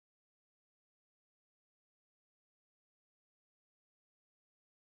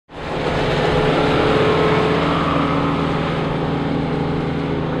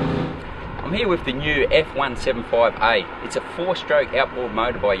I'm here with the new F175A. It's a 4-stroke outboard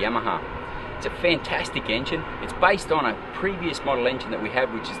motor by Yamaha. It's a fantastic engine. It's based on a previous model engine that we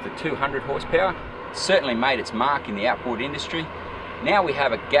had, which is the 200 horsepower. It's certainly made its mark in the outboard industry. Now we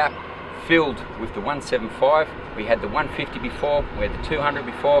have a gap filled with the 175. We had the 150 before, we had the 200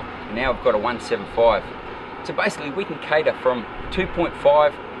 before, and now we've got a 175. So basically we can cater from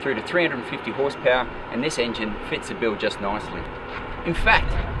 2.5 through to 350 horsepower, and this engine fits the bill just nicely. In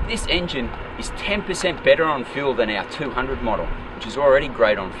fact, this engine is 10% better on fuel than our 200 model, which is already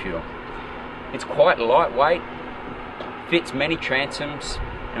great on fuel. It's quite lightweight, fits many transoms,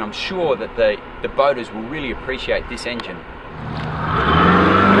 and I'm sure that the boaters will really appreciate this engine.